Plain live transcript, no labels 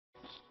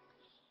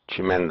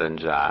Qi Men Dun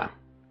Jia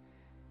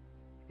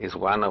is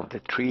one of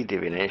the three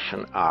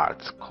divination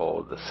arts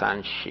called the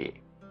Sanxi.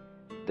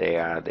 They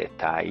are the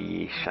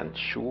Tai Shan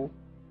Shu,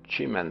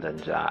 Qi Men Dun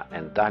Jia,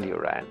 and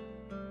Daliuren.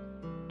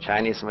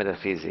 Chinese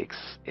metaphysics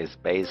is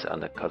based on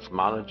the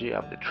cosmology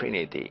of the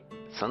Trinity,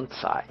 Sun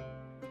Cai,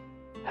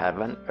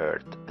 heaven,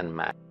 earth, and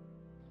man.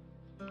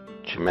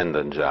 Qi Men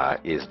Dun Jia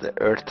is the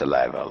earth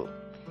level.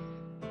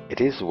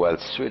 It is well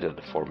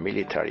suited for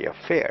military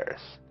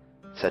affairs,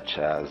 such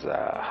as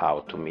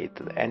how to meet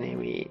the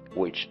enemy,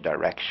 which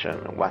direction,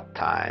 what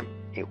time,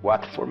 in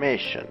what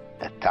formation,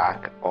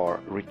 attack or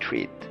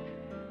retreat,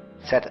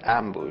 set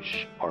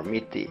ambush or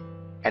meet the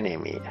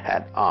enemy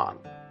head-on.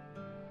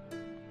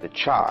 The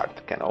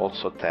chart can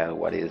also tell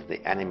what is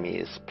the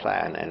enemy's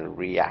plan and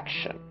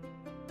reaction.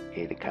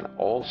 It can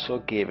also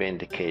give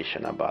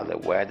indication about the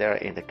weather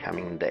in the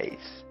coming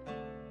days.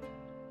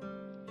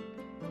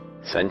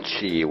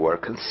 Sanqi were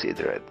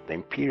considered the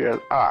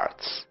imperial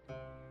arts.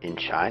 In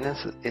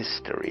China's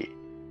history,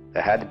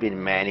 there had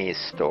been many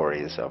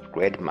stories of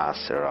great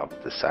masters of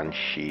the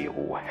Sanqi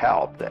who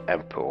helped the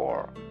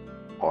emperor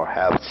or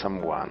helped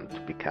someone to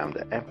become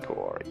the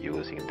emperor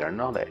using their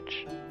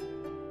knowledge.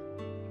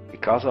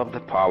 Because of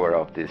the power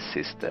of this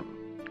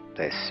system,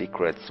 their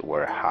secrets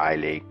were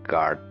highly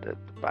guarded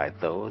by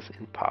those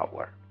in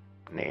power,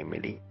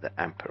 namely the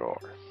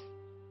emperors.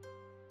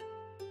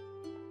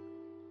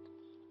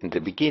 In the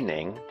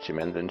beginning, Qi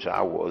Men Dun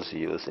Jia was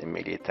used in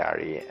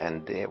military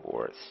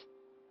endeavors.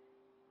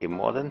 In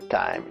modern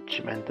time,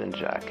 Qi Men Dun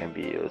Jia can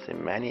be used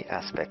in many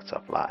aspects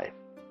of life.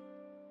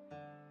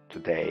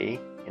 Today,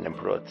 in a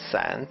broad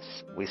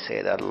sense, we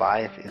say that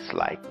life is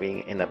like being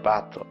in a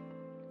battle.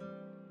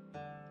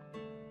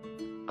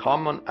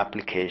 Common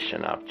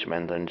application of Qi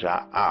Men Dun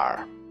Jia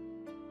are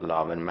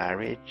love and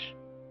marriage,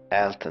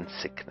 health and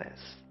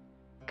sickness,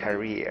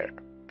 career,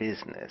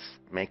 business,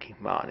 making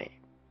money,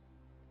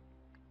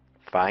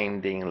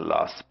 finding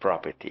lost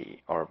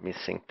property or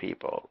missing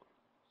people,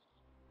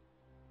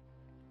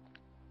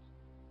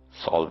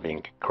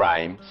 solving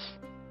crimes,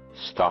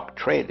 stock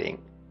trading,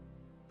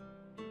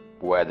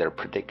 weather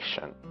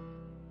prediction,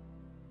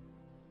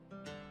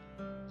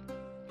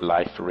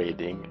 life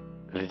reading,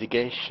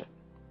 litigation,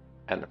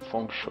 and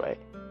Feng Shui.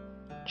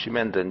 Qi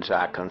Men Dun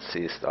Jia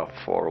consists of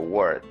 4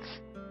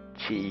 words.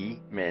 Qi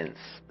means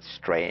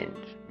strange,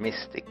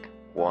 mystic,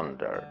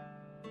 wonder.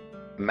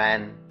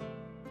 Men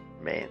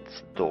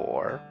means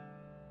door.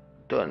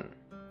 Dun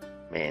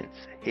means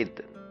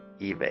hidden,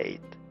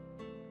 evade.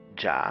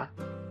 Jia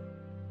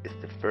is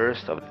the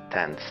first of the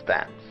 10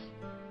 stems.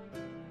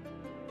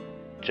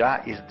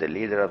 Jia is the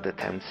leader of the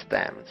 10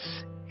 stems.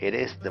 It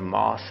is the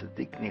most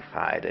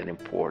dignified and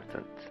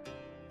important.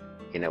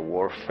 In a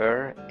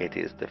warfare, it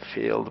is the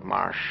field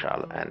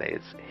marshal and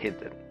is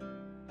hidden,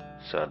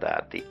 so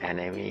that the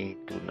enemy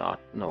do not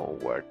know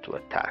where to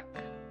attack.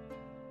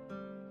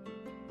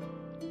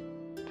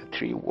 The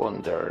 3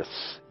 wonders,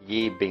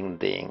 Yi, Bing,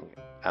 Ding,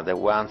 are the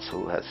ones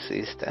who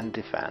assist and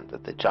defend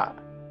the Jia,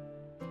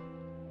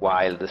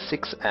 while the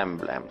 6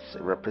 emblems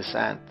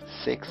represent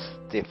 6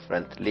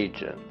 different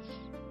legions,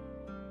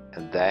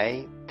 and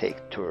they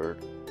take turn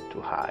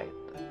to hide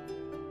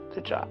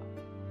the Jia.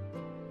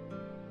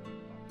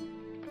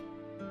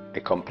 A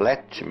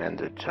complete Qi Men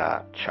Dun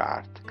Jia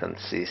chart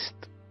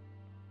consists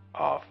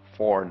of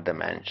 4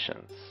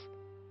 dimensions: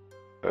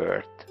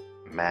 earth,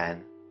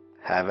 man,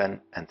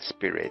 heaven, and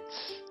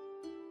spirits.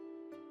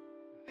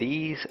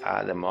 These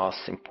are the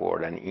most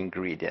important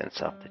ingredients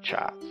of the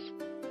charts.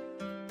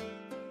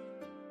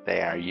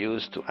 They are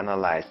used to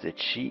analyze the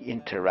Qi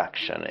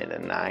interaction in the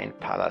 9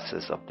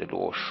 palaces of the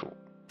Luoshu.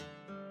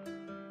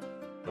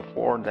 The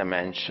 4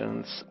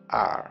 dimensions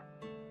are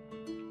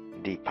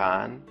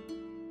Dipan,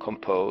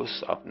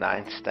 composed of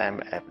 9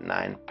 stems and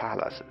 9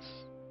 palaces;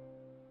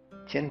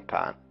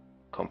 Tianpan,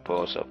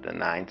 composed of the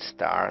 9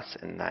 stars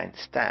and 9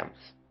 stems;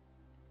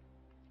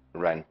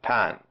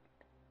 Renpan,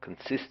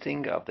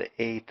 consisting of the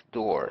 8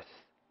 doors;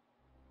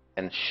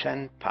 and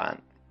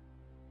Shenpan,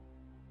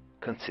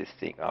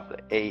 consisting of the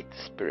 8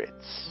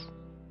 spirits.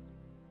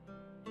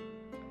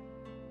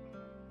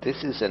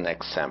 This is an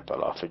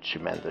example of a Qi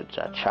Men Dun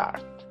Jia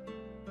chart.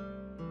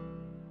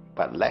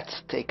 But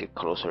let's take a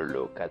closer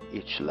look at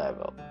each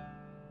level.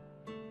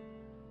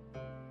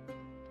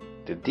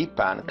 The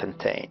Dipan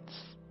contains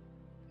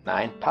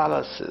 9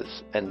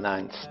 palaces and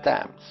 9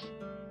 stems.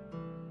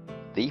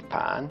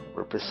 Dipan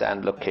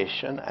represent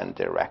location and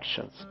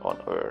directions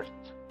on earth.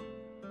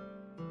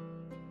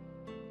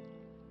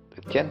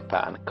 The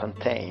Tianpan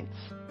contains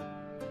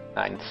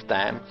 9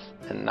 stems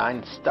and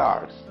 9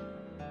 stars.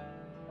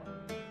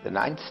 The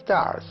 9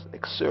 stars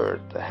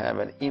exert have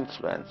an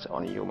influence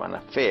on human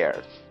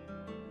affairs.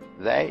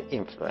 Their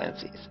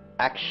influence is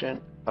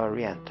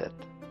action-oriented.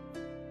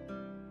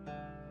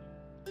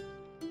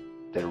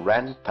 The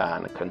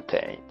Renpan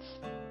contains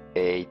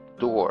 8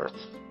 doors.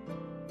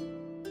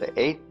 The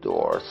 8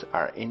 doors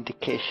are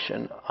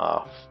indication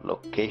of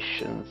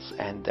locations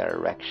and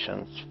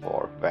directions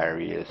for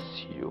various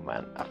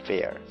human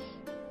affairs.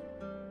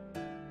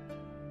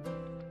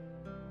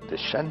 The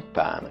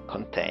Shenpan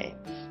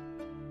contains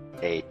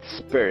 8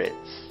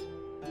 spirits.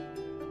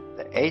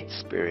 The 8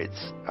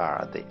 spirits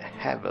are the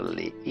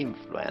heavenly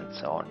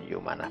influence on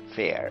human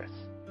affairs.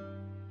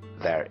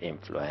 Their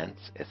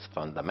influence is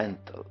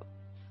fundamental.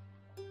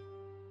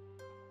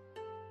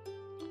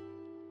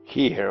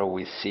 Here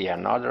we see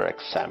another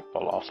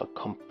example of a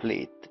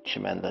complete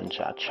Qi Men Dun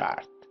Jia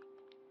chart.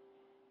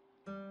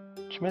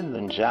 Qi Men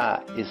Dun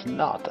Jia is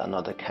not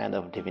another kind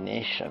of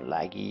divination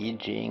like Yi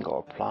Jing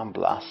or Plum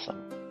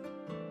Blossom.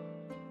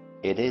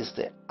 It is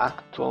the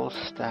actual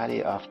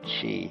study of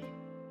Qi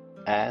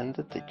and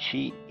the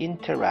Qi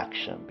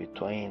interaction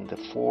between the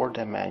 4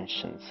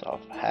 dimensions of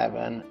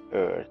heaven,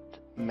 earth,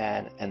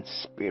 man, and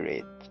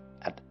spirit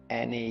at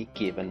any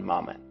given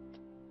moment.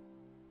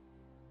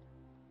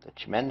 The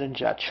Qi Men Dun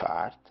Jia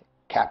chart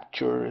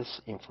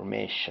captures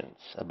information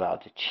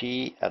about the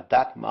Qi at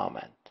that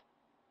moment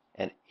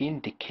and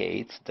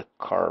indicates the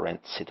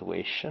current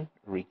situation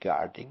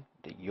regarding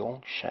the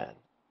Yong Shen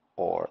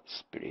or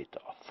spirit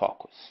of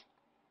focus.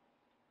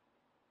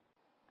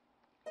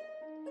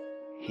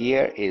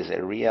 Here is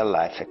a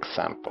real-life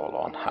example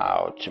on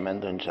how Qi Men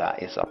Dun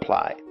Jia is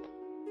applied.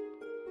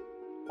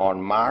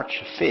 On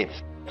March 5,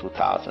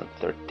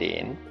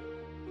 2013,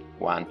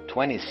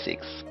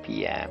 1:26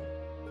 p.m.,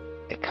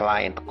 a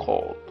client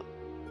called.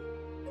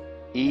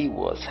 He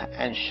was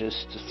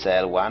anxious to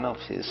sell one of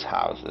his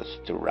houses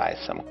to raise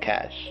some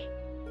cash.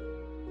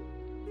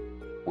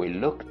 We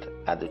looked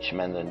at the Qi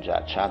Men Dun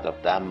Jia chart of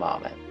that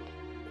moment.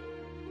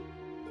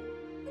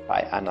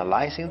 By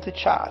analyzing the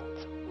chart,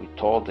 we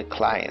told the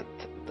client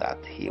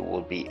that he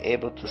would be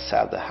able to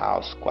sell the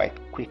house quite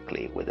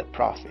quickly with a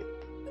profit.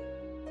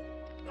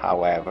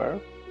 However,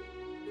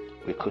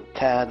 we could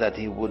tell that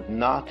he would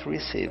not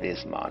receive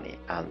his money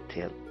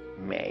until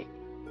May.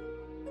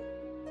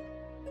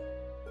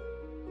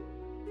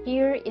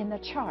 Here in the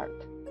chart,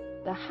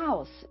 the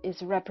house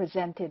is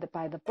represented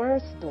by the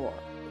birth door,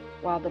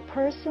 while the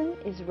person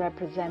is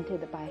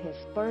represented by his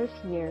birth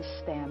year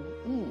stamp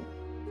E.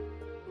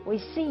 We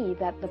see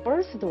that the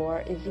birth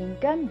door is in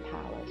Gun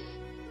Palace,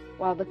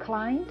 while the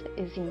client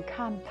is in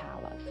Kan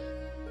Palace.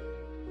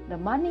 The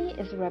money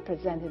is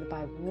represented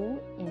by Wu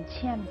in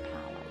Qian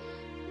Palace.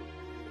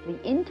 The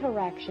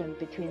interaction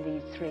between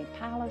these 3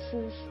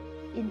 palaces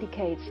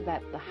indicates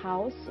that the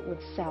house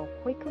would sell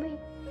quickly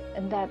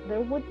and that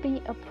there would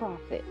be a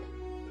profit.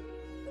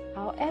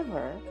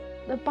 However,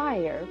 the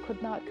buyer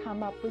could not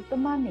come up with the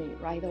money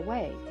right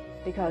away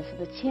because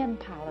the Qian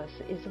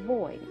Palace is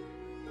void.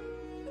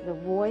 The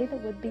void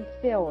would be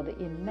filled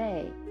in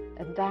May,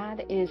 and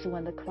that is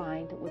when the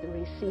client would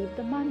receive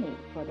the money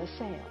for the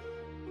sale.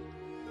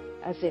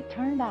 As it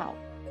turned out,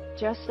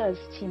 just as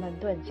Qi Men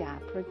Dun Jia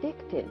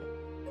predicted,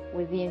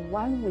 within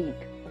 1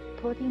 week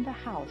of putting the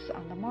house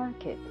on the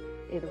market,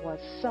 it was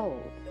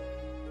sold.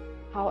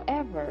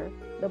 However,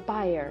 the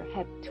buyer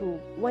had to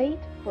wait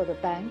for the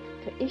bank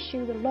to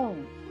issue the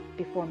loan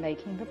before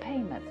making the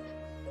payment.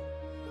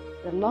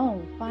 The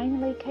loan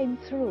finally came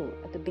through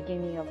at the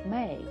beginning of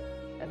May,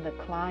 and the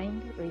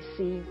client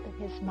received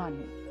his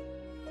money.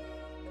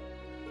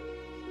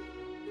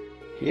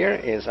 Here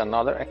is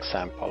another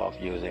example of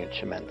using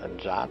Qi Men Dun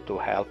Jia to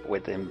help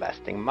with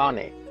investing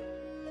money.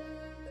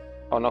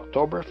 On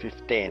October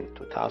 15,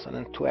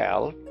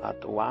 2012,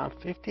 at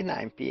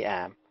 1:59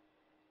 p.m.,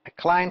 a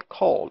client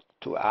called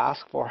to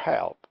ask for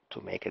help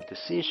to make a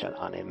decision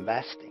on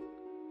investing.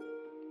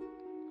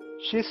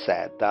 She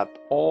said that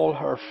all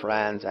her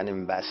friends and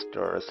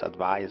investors,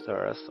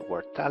 advisors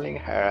were telling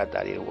her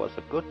that it was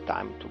a good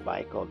time to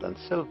buy gold and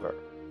silver.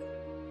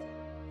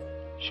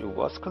 She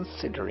was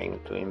considering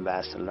to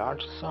invest a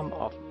large sum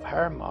of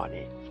her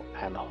money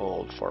and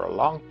hold for a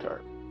long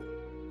term.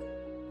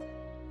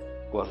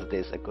 Was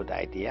this a good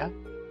idea?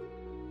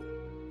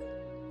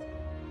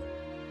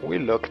 We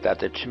looked at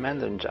the Qi Men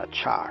Dun Jia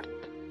chart.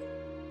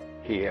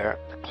 Here,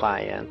 the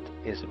client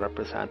is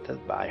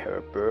represented by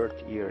her birth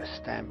year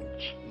stamp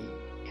Qi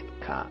in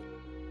Kan,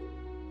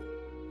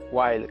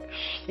 while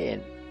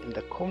Xin in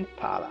the Kung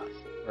Palace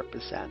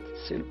represents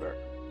silver.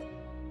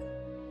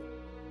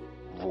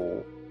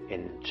 Wu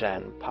in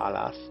Zhen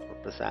Palace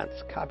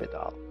represents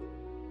capital.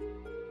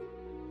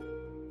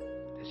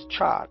 This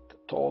chart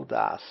told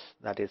us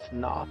that it's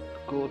not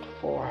good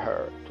for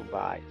her to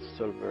buy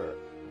silver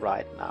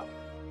right now.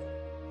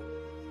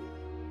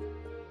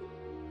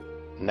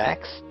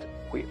 Next,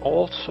 we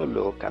also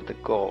look at the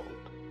gold,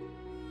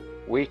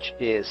 which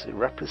is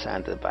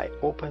represented by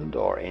open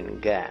door in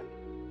Gan.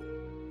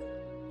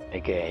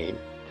 Again,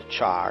 the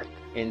chart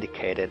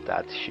indicated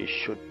that she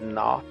should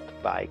not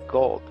buy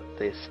gold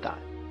this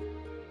time.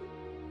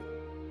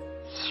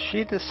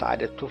 She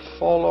decided to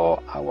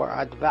follow our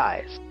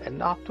advice and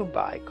not to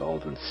buy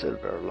gold and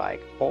silver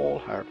like all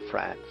her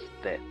friends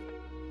did.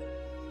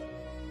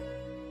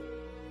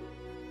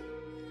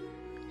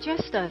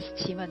 Just as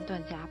Qi Men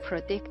Dun Jia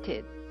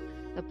predicted,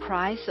 the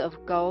price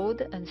of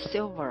gold and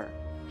silver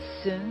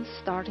soon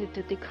started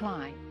to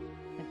decline,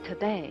 and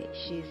today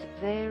she is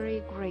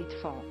very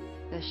grateful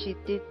that she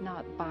did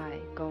not buy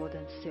gold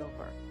and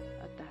silver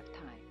at that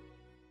time.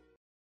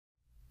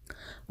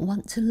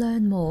 Want to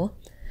learn more?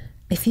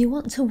 If you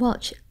want to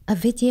watch a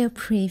video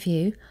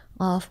preview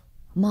of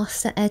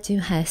Master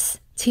Eduardo Hess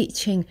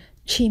teaching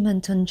Qi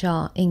Men Dun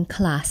Jia in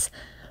class,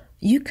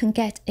 you can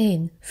get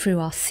in through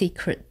our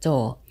secret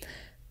door.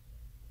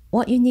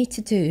 What you need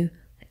to do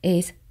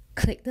is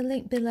click the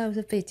link below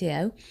the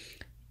video.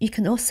 You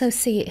can also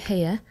see it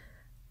here,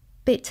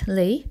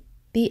 bit.ly,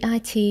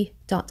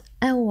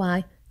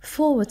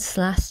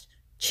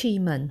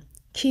 bit.ly/Qimen,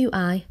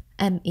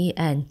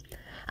 Qimen.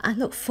 I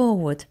look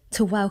forward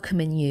to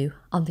welcoming you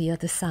on the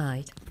other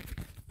side.